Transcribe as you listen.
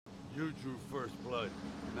You drew first blood,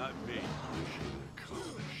 not me. Mission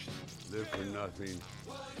accomplished. Live for nothing,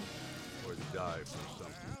 or die for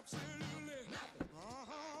something.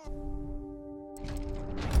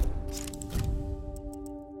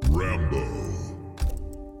 Rambo.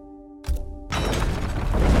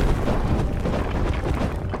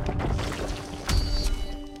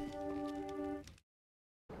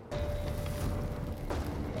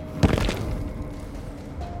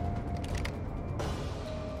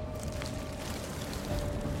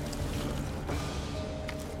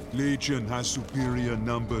 Legion has superior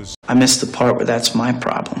numbers. I missed the part where that's my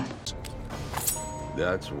problem.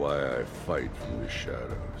 That's why I fight from the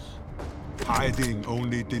shadows. Hiding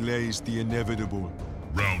only delays the inevitable.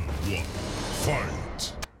 Round one,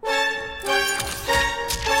 fight!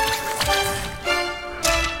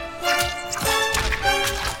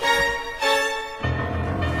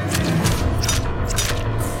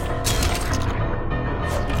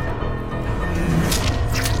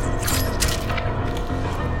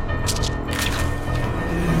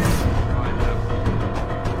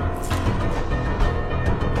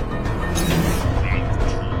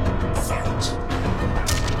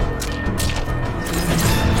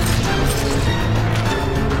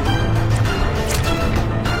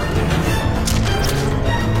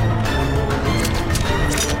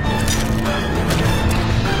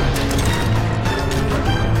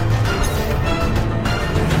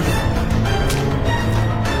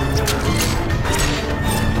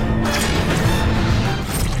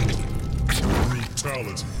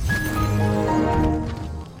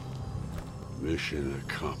 Mission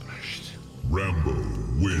accomplished. Rambo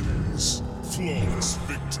wins. Flawless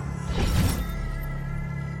victory.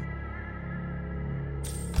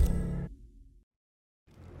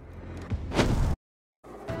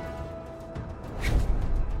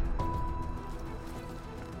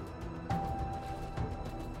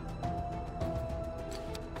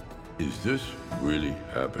 Is this really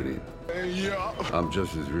happening? Yeah. I'm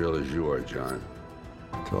just as real as you are, John.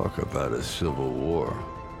 Talk about a civil war.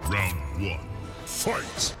 Round one,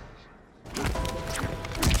 fight!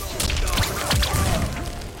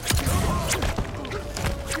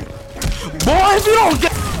 Boy, if you don't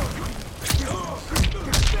get...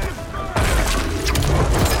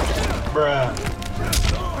 Bruh.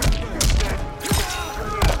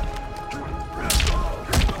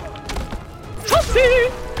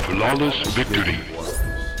 Flawless victory.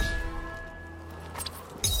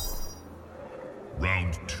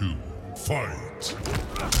 Round two, fight!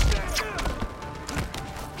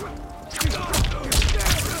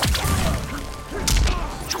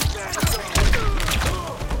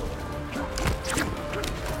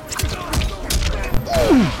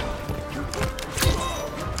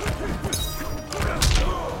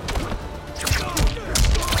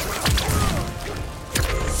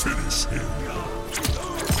 Finish him.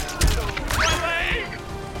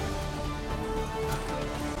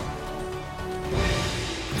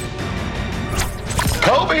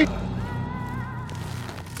 Kobe!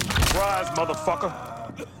 Surprise, motherfucker!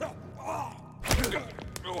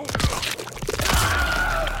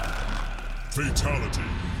 Fatality.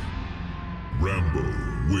 Rambo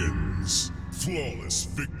wins. Flawless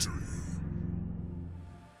victory.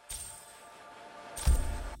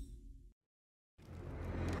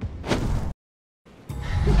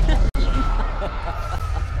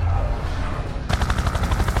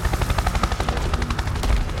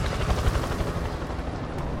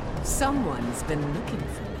 Someone's been looking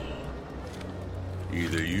for me.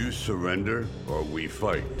 Either you surrender, or we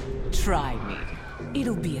fight. Try me.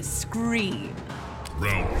 It'll be a scream.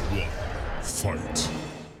 Round one, fight!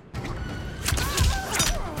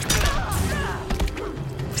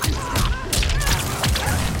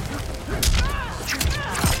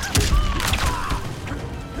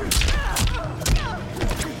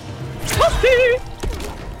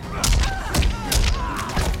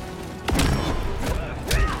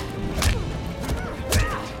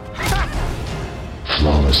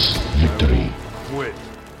 Flawless victory. Quit.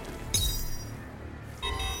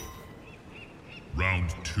 Round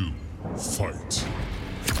two, fight!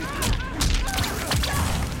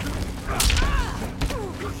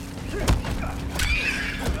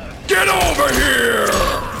 Get over here!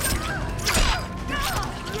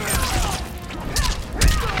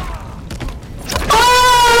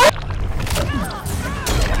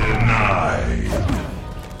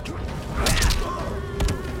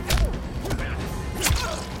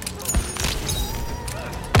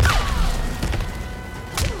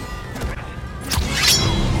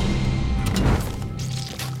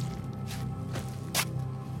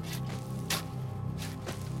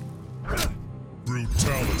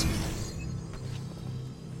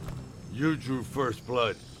 You drew first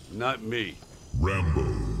blood, not me. Rambo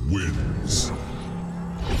wins.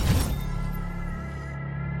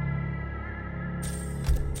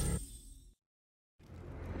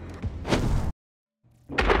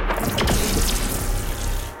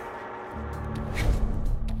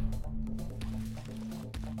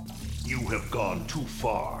 You have gone too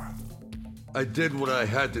far, I did what I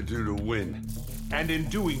had to do to win. and in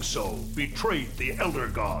doing so, betrayed the Elder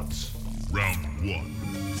Gods. Round 1.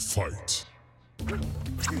 Fight.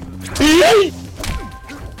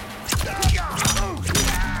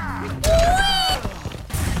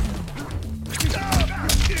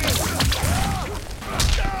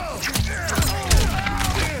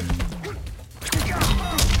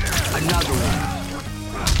 Another one.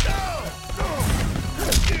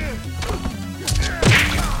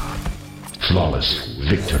 Flawless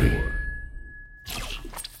victory.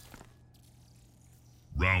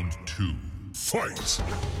 Round 2. Fight.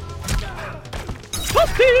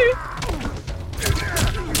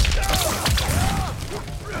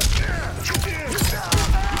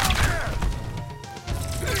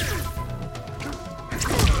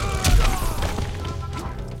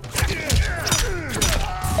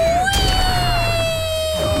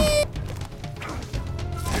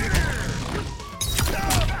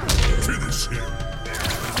 Finish him.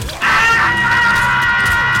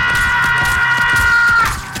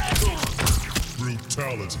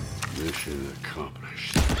 Brutality. Mission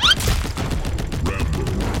accomplished. Rambo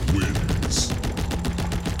wins.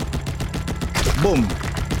 Boom.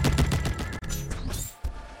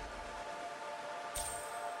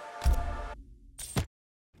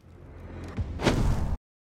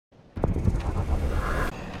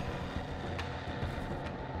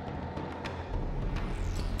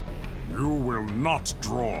 You will not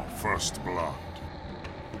draw first blood.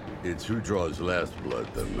 It's who draws last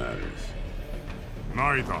blood that matters.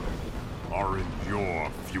 Neither are in your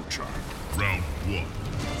future. Round 1.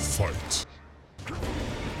 Fight.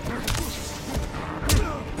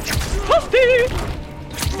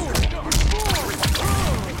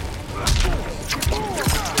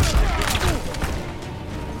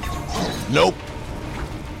 Nope.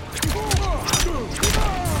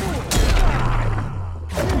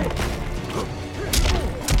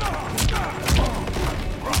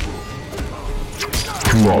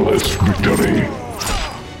 Flawless victory.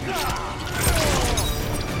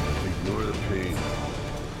 Ignore the pain.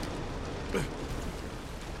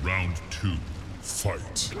 Round 2.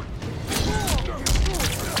 Fight.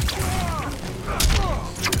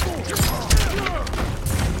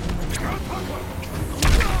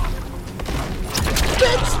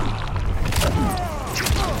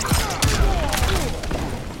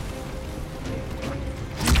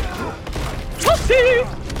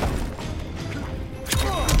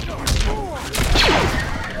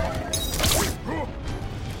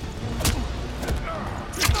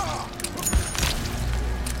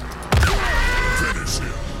 Finish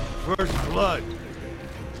him. First blood.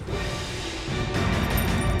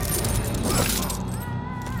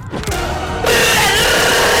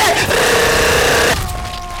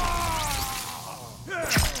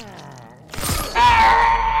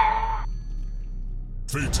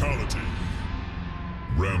 Fatality.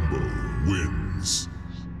 Rambo wins.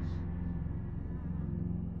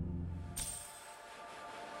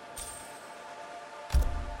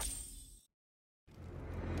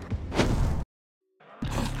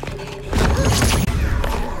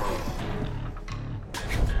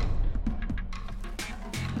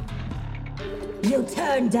 You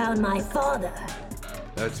turned down my father.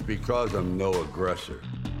 That's because I'm no aggressor.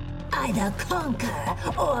 Either conquer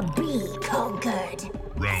or be conquered.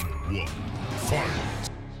 Round 1. Fight.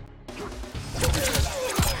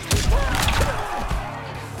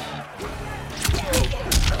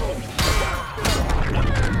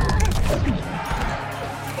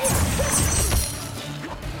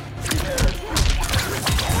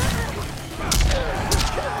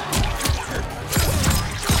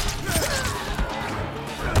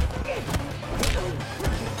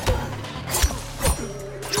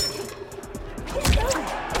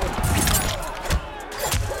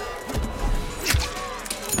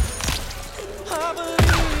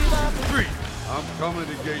 I'm coming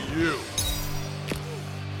to get you.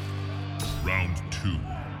 Round 2.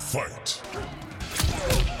 Fight.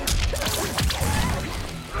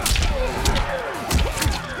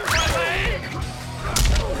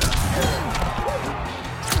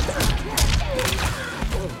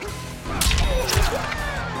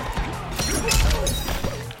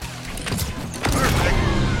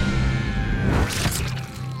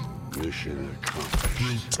 Mission accomplished.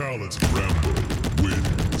 Brutality. Rambo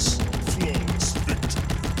wins. Flawless victory.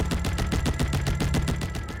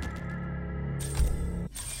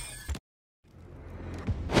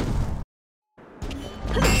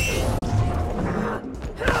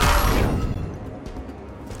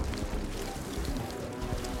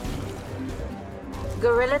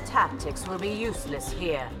 Guerrilla tactics will be useless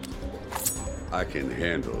here. I can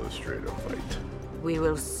handle a straight-up fight. We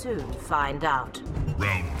will soon find out.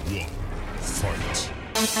 Round 1. Fight.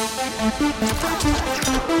 Test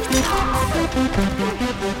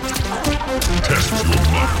your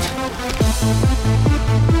might.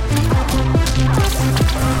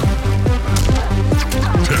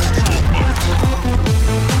 Test your might. Test your might.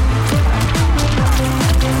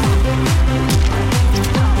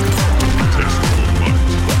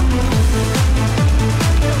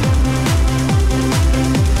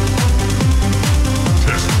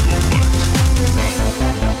 Test your might.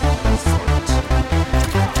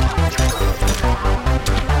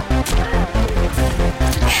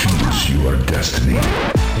 Choose your destiny.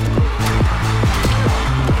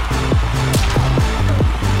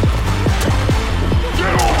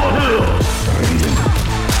 Get over here! Radiant.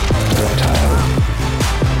 Reptile.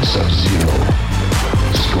 Sub-Zero.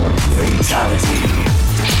 Scorpion. Fatality.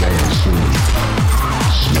 Shadow Sword.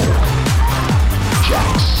 Smoke.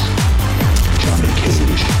 Jax. Johnny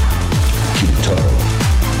Cage. Kitaro.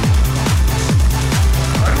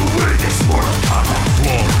 I will win this Mortal Kombat.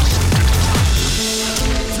 Flawless.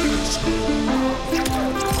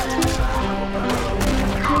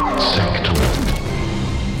 Sector.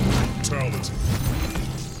 Fatality.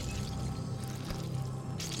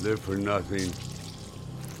 Live for nothing,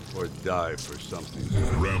 or die for something.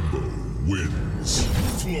 Rambo wins.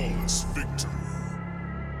 Flawless victory.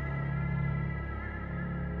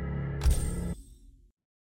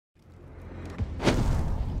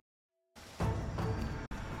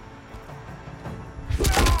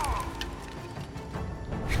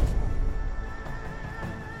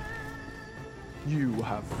 You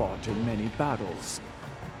have fought in many battles.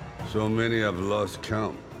 So many I've lost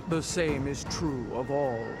count. The same is true of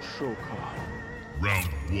all Shokan. Round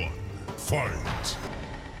 1. Fight.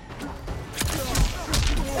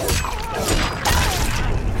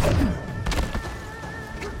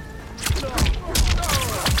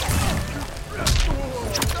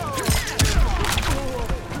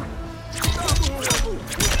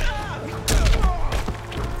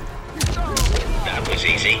 That was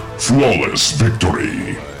easy. Flawless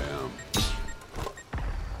victory.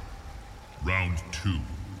 Round 2.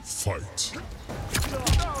 Fight.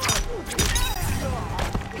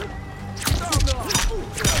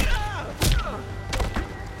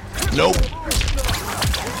 Nope.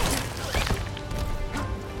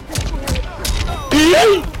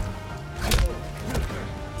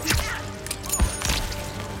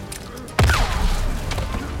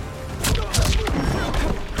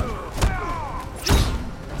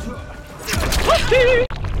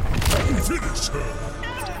 Finish her.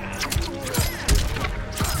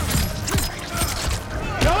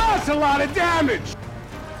 That's a lot of damage.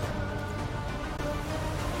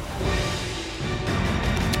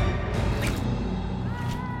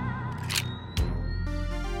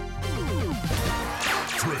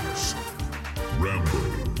 Finish. Rambo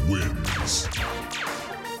wins.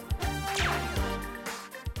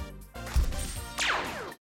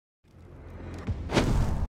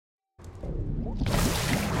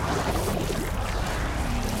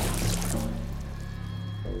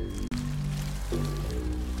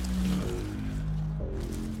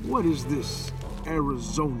 What is this,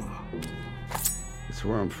 Arizona? It's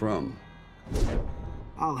where I'm from.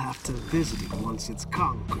 I'll have to visit it once it's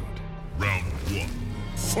conquered. Round 1.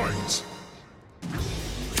 Fight.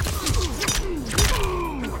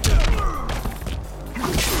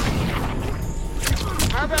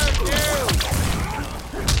 How about you?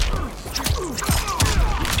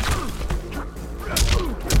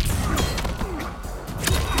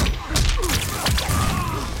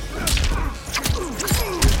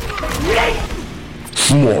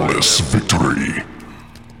 Flawless victory.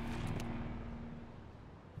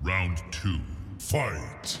 Round 2.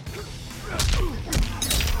 Fight.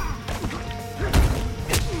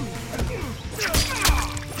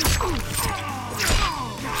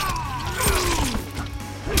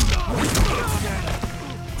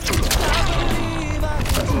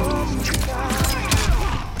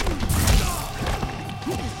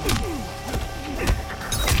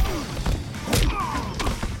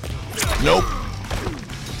 Nope.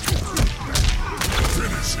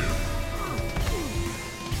 Finish him.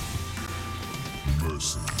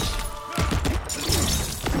 Mercy.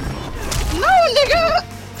 No, nigga.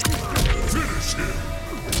 Finish him.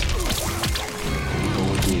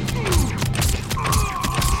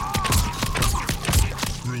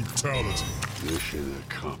 Brutality. Mission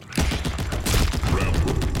accomplished.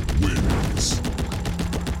 Rambo wins.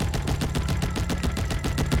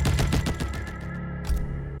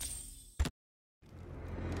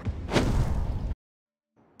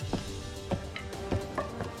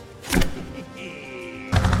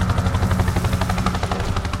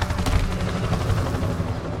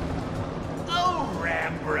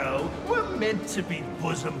 to be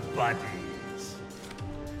bosom buddies.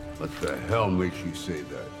 What the hell makes you say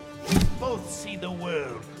that? Both see the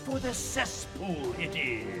world for the cesspool it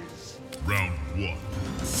is. Round 1.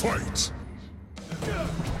 Fight!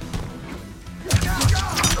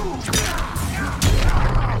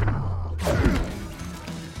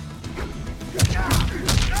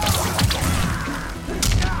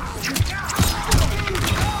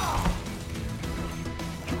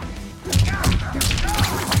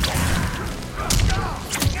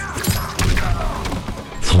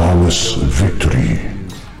 Flawless victory.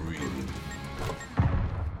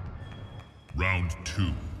 Round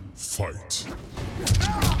 2. Fight!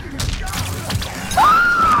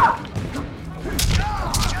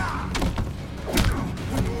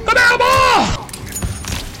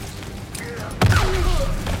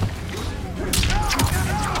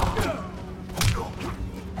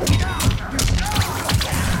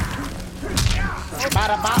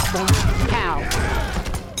 Bada bop, boom, pow.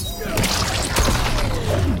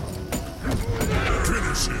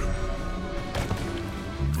 Finish him!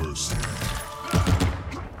 Mercy.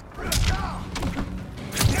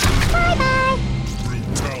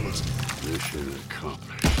 Brutality. Mission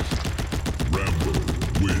accomplished. Rambo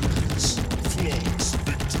wins. Flawless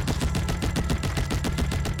victory.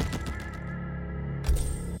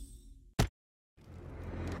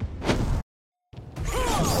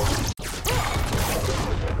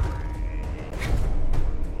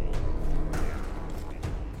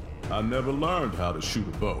 I never learned how to shoot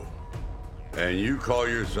a bow. And you call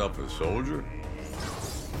yourself a soldier?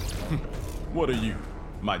 What are you,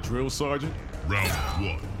 my drill sergeant? Round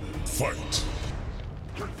 1. Fight!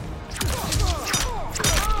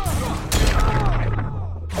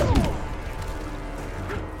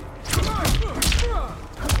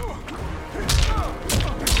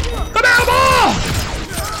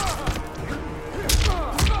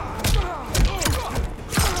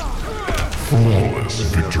 Flawless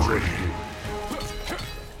victory.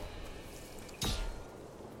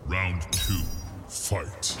 Round 2.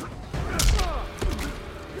 Fight.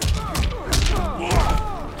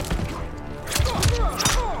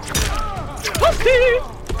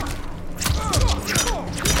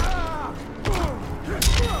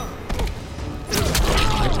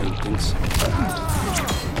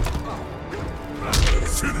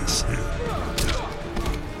 Finish him.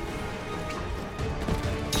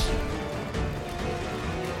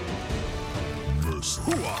 Mercy.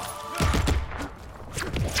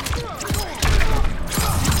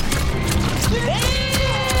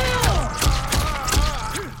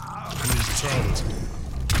 Brutality.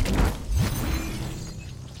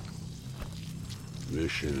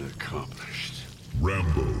 Mission accomplished.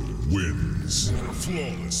 Rambo wins.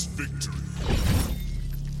 Flawless victory.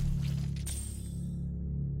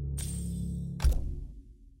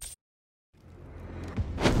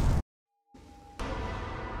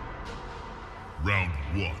 Round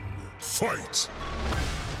 1. Fight!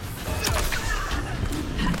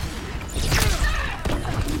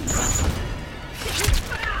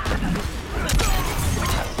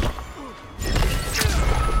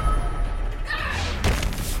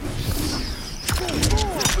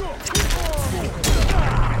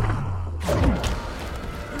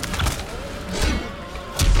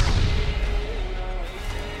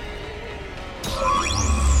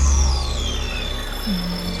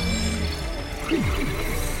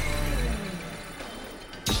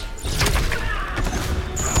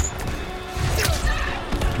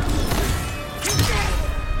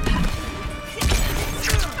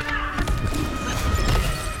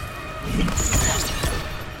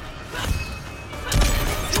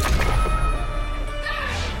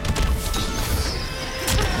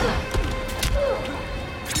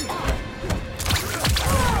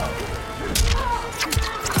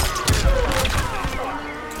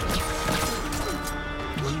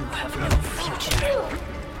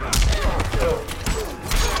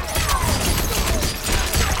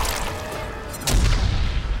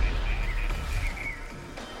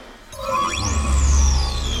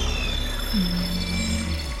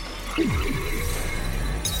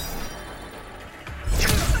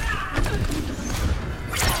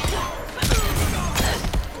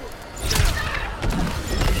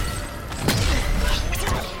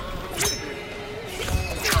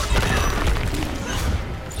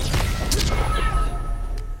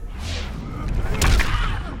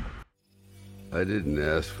 I didn't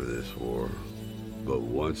ask for this war, but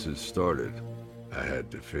once it started, I had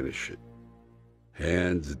to finish it.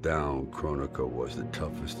 Hands down, Kronika was the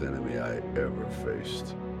toughest enemy I ever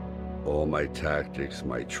faced. All my tactics,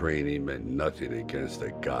 my training meant nothing against a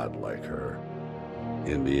god like her.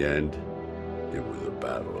 In the end, it was a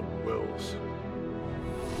battle of wills.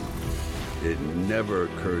 It never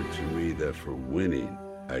occurred to me that for winning,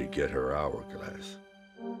 I'd get her hourglass.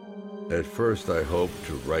 At first, I hoped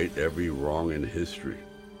to right every wrong in history.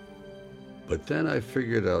 But then I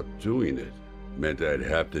figured out doing it meant I'd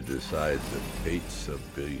have to decide the fates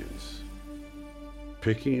of billions.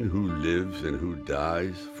 Picking who lives and who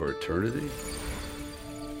dies for eternity?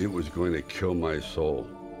 It was going to kill my soul.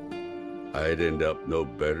 I'd end up no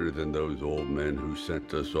better than those old men who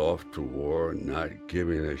sent us off to war, not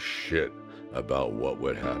giving a shit about what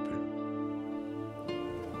would happen.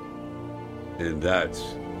 And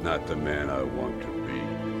that's not the man I want to be.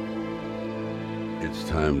 It's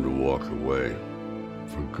time to walk away,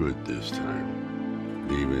 for good this time,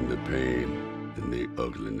 leaving the pain and the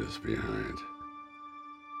ugliness behind.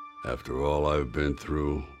 After all I've been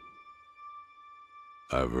through,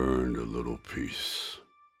 I've earned a little peace.